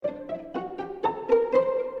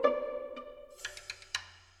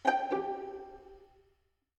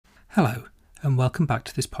Hello, and welcome back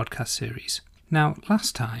to this podcast series. Now,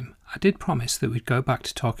 last time, I did promise that we'd go back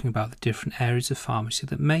to talking about the different areas of pharmacy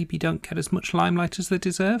that maybe don't get as much limelight as they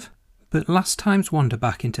deserve. But last time's wander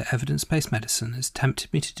back into evidence-based medicine has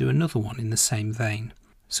tempted me to do another one in the same vein.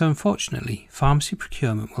 So unfortunately, pharmacy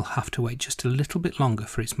procurement will have to wait just a little bit longer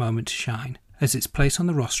for its moment to shine, as its place on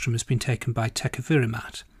the rostrum has been taken by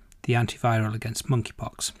Tecovirimat, the antiviral against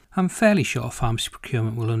monkeypox. I'm fairly sure pharmacy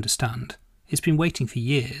procurement will understand. It's been waiting for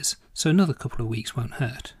years, so another couple of weeks won't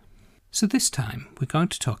hurt. So this time, we're going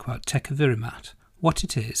to talk about Tecovirimat, what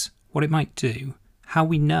it is, what it might do, how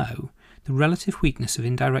we know, the relative weakness of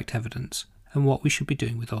indirect evidence, and what we should be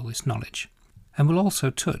doing with all this knowledge. And we'll also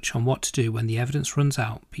touch on what to do when the evidence runs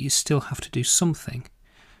out, but you still have to do something.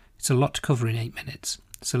 It's a lot to cover in 8 minutes,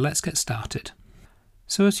 so let's get started.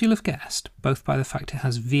 So as you'll have guessed, both by the fact it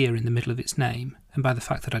has Vir in the middle of its name, and by the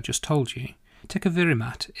fact that I just told you,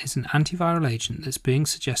 Tecovirimat is an antiviral agent that's being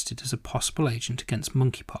suggested as a possible agent against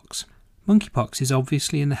monkeypox. Monkeypox is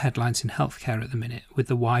obviously in the headlines in healthcare at the minute, with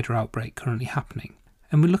the wider outbreak currently happening,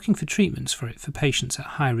 and we're looking for treatments for it for patients at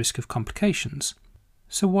high risk of complications.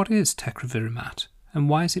 So what is Tecovirimat, and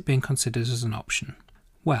why is it being considered as an option?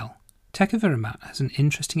 Well, Tecovirimat has an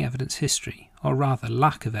interesting evidence history, or rather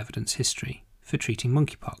lack of evidence history, for treating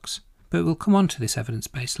monkeypox, but we'll come on to this evidence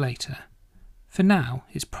base later. For now,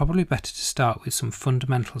 it's probably better to start with some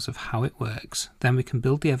fundamentals of how it works, then we can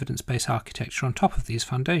build the evidence-based architecture on top of these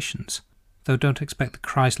foundations. Though don't expect the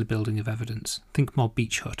Chrysler building of evidence, think more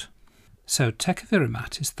Beach Hut. So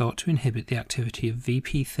Tecovirimat is thought to inhibit the activity of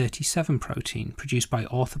VP37 protein produced by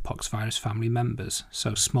orthopoxvirus family members,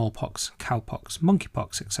 so smallpox, cowpox,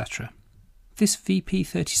 monkeypox, etc. This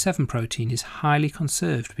VP37 protein is highly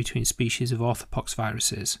conserved between species of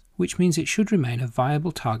orthopoxviruses, which means it should remain a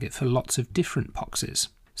viable target for lots of different poxes.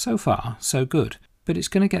 So far, so good, but it's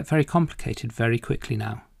going to get very complicated very quickly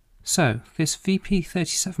now. So, this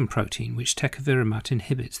VP37 protein, which Tecovirimat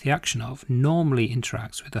inhibits the action of, normally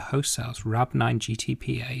interacts with the host cell's Rab9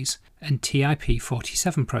 GTPase and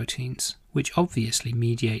TIP47 proteins, which obviously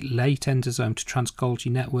mediate late endosome to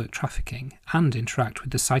trans-Golgi network trafficking and interact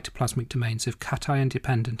with the cytoplasmic domains of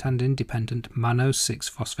cation-dependent and independent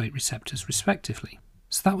mannose-6 phosphate receptors respectively.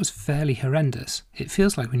 So that was fairly horrendous. It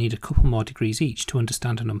feels like we need a couple more degrees each to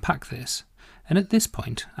understand and unpack this. And at this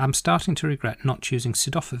point, I'm starting to regret not choosing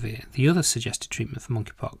Cidofovir, the other suggested treatment for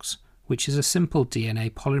monkeypox, which is a simple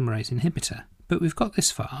DNA polymerase inhibitor. But we've got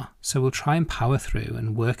this far, so we'll try and power through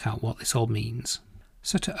and work out what this all means.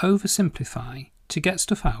 So to oversimplify, to get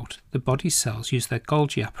stuff out, the body's cells use their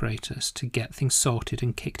Golgi apparatus to get things sorted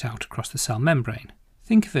and kicked out across the cell membrane.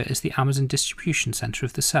 Think of it as the Amazon distribution centre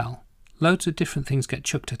of the cell. Loads of different things get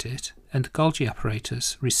chucked at it, and the Golgi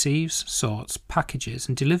apparatus receives, sorts, packages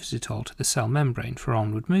and delivers it all to the cell membrane for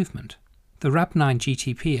onward movement. The Rab9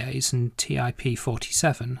 GTPase and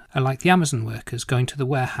TIP47 are like the Amazon workers going to the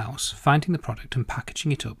warehouse, finding the product and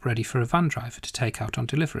packaging it up ready for a van driver to take out on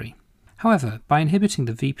delivery. However, by inhibiting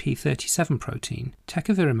the VP37 protein,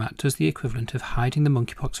 Tecovirimat does the equivalent of hiding the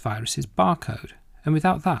monkeypox virus's barcode, and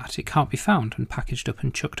without that it can't be found and packaged up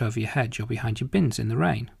and chucked over your hedge or behind your bins in the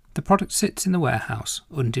rain. The product sits in the warehouse,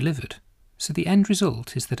 undelivered. So the end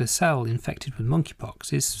result is that a cell infected with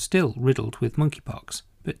monkeypox is still riddled with monkeypox,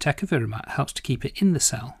 but Tecovirimat helps to keep it in the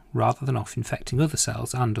cell, rather than off infecting other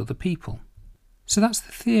cells and other people. So that's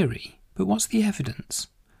the theory, but what's the evidence?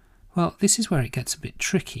 Well, this is where it gets a bit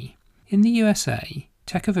tricky. In the USA,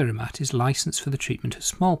 Tecovirimat is licensed for the treatment of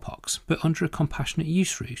smallpox, but under a compassionate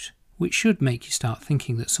use route, which should make you start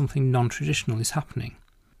thinking that something non-traditional is happening.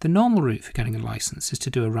 The normal route for getting a license is to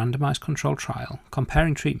do a randomised controlled trial,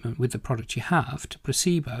 comparing treatment with the product you have to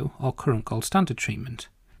placebo or current gold standard treatment.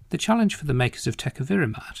 The challenge for the makers of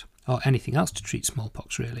Tecovirimat, or anything else to treat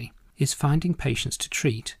smallpox really, is finding patients to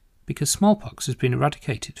treat, because smallpox has been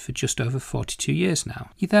eradicated for just over 42 years now.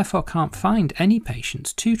 You therefore can't find any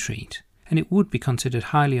patients to treat, and it would be considered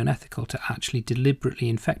highly unethical to actually deliberately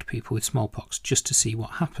infect people with smallpox just to see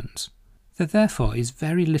what happens. There therefore is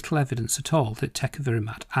very little evidence at all that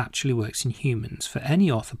Tecovirimat actually works in humans for any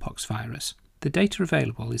orthopox virus. The data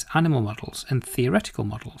available is animal models and theoretical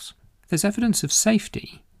models. There's evidence of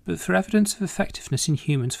safety, but for evidence of effectiveness in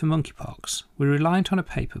humans for monkeypox, we're reliant on a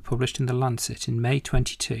paper published in The Lancet in May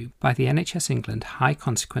 2022 by the NHS England High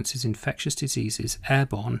Consequences Infectious Diseases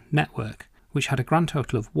Airborne Network, which had a grand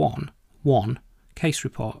total of one case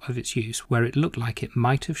report of its use where it looked like it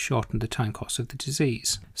might have shortened the time course of the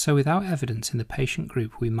disease. So without evidence in the patient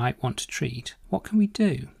group we might want to treat, what can we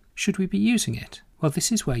do? Should we be using it? Well,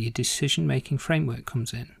 this is where your decision-making framework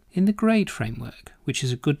comes in. In the GRADE framework, which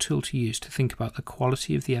is a good tool to use to think about the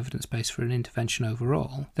quality of the evidence base for an intervention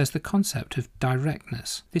overall, there's the concept of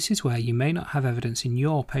directness. This is where you may not have evidence in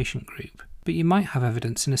your patient group, but you might have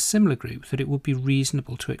evidence in a similar group that it would be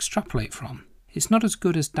reasonable to extrapolate from. It's not as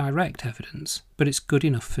good as direct evidence, but it's good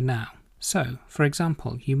enough for now. So, for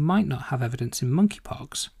example, you might not have evidence in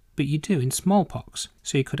monkeypox, but you do in smallpox,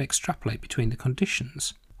 so you could extrapolate between the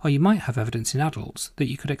conditions. Or you might have evidence in adults that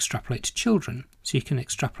you could extrapolate to children, so you can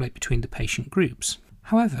extrapolate between the patient groups.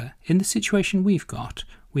 However, in the situation we've got,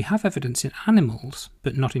 we have evidence in animals,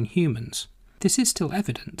 but not in humans. This is still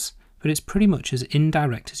evidence, but it's pretty much as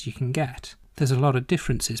indirect as you can get. There's a lot of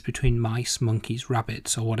differences between mice, monkeys,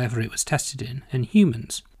 rabbits, or whatever it was tested in, and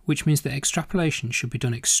humans, which means that extrapolation should be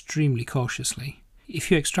done extremely cautiously. If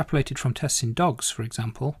you extrapolated from tests in dogs, for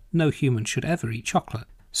example, no human should ever eat chocolate.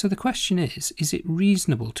 So the question is it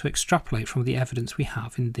reasonable to extrapolate from the evidence we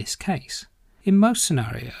have in this case? In most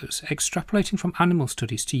scenarios, extrapolating from animal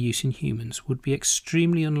studies to use in humans would be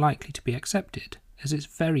extremely unlikely to be accepted, as it's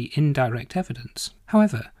very indirect evidence.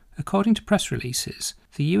 However, according to press releases,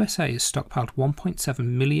 the USA has stockpiled 1.7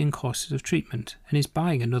 million courses of treatment and is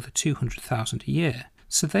buying another 200,000 a year,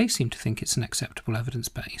 so they seem to think it's an acceptable evidence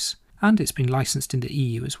base, and it's been licensed in the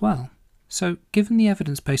EU as well. So, given the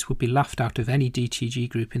evidence base would be laughed out of any DTG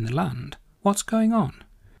group in the land, what's going on?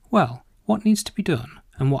 Well, what needs to be done,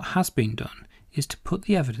 and what has been done, is to put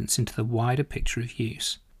the evidence into the wider picture of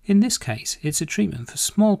use. In this case, it's a treatment for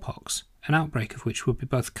smallpox, an outbreak of which would be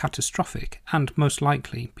both catastrophic and most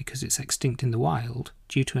likely, because it's extinct in the wild,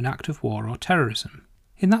 due to an act of war or terrorism.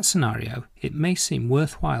 In that scenario, it may seem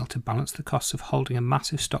worthwhile to balance the costs of holding a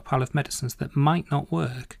massive stockpile of medicines that might not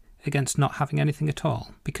work against not having anything at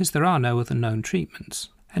all, because there are no other known treatments.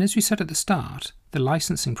 And as we said at the start, the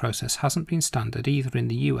licensing process hasn't been standard either in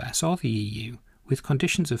the US or the EU, with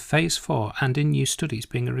conditions of Phase 4 and in-use studies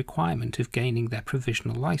being a requirement of gaining their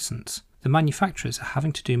provisional license. The manufacturers are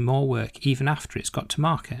having to do more work even after it's got to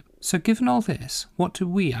market. So given all this, what do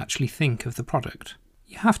we actually think of the product?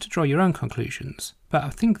 You have to draw your own conclusions, but I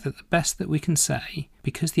think that the best that we can say,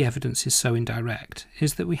 because the evidence is so indirect,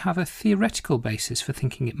 is that we have a theoretical basis for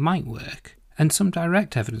thinking it might work, and some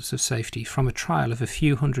direct evidence of safety from a trial of a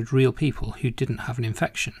few hundred real people who didn't have an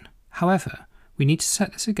infection. However, we need to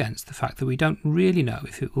set this against the fact that we don't really know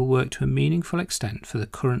if it will work to a meaningful extent for the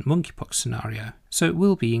current monkeypox scenario, so it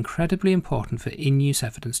will be incredibly important for in-use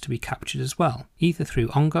evidence to be captured as well, either through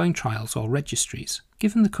ongoing trials or registries.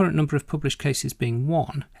 Given the current number of published cases being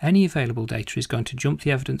 1, any available data is going to jump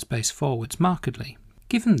the evidence base forwards markedly.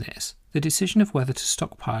 Given this, the decision of whether to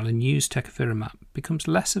stockpile and use Tecovirimat becomes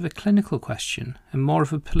less of a clinical question and more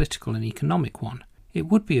of a political and economic one. It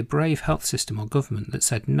would be a brave health system or government that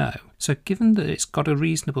said no, so given that it's got a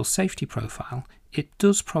reasonable safety profile, it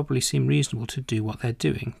does probably seem reasonable to do what they're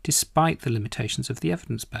doing, despite the limitations of the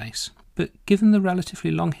evidence base. But given the relatively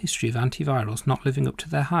long history of antivirals not living up to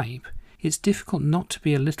their hype, it's difficult not to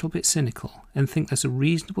be a little bit cynical and think there's a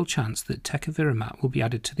reasonable chance that Tecovirimat will be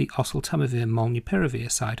added to the oseltamivir-molnupiravir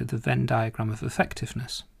side of the Venn diagram of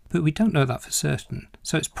effectiveness. But we don't know that for certain,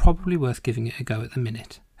 so it's probably worth giving it a go at the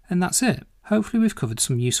minute. And that's it. Hopefully we've covered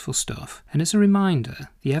some useful stuff, and as a reminder,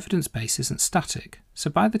 the evidence base isn't static, so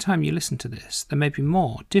by the time you listen to this, there may be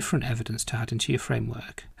more, different evidence to add into your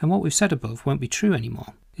framework, and what we've said above won't be true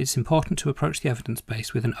anymore. It's important to approach the evidence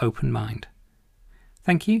base with an open mind.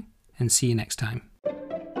 Thank you, and see you next time.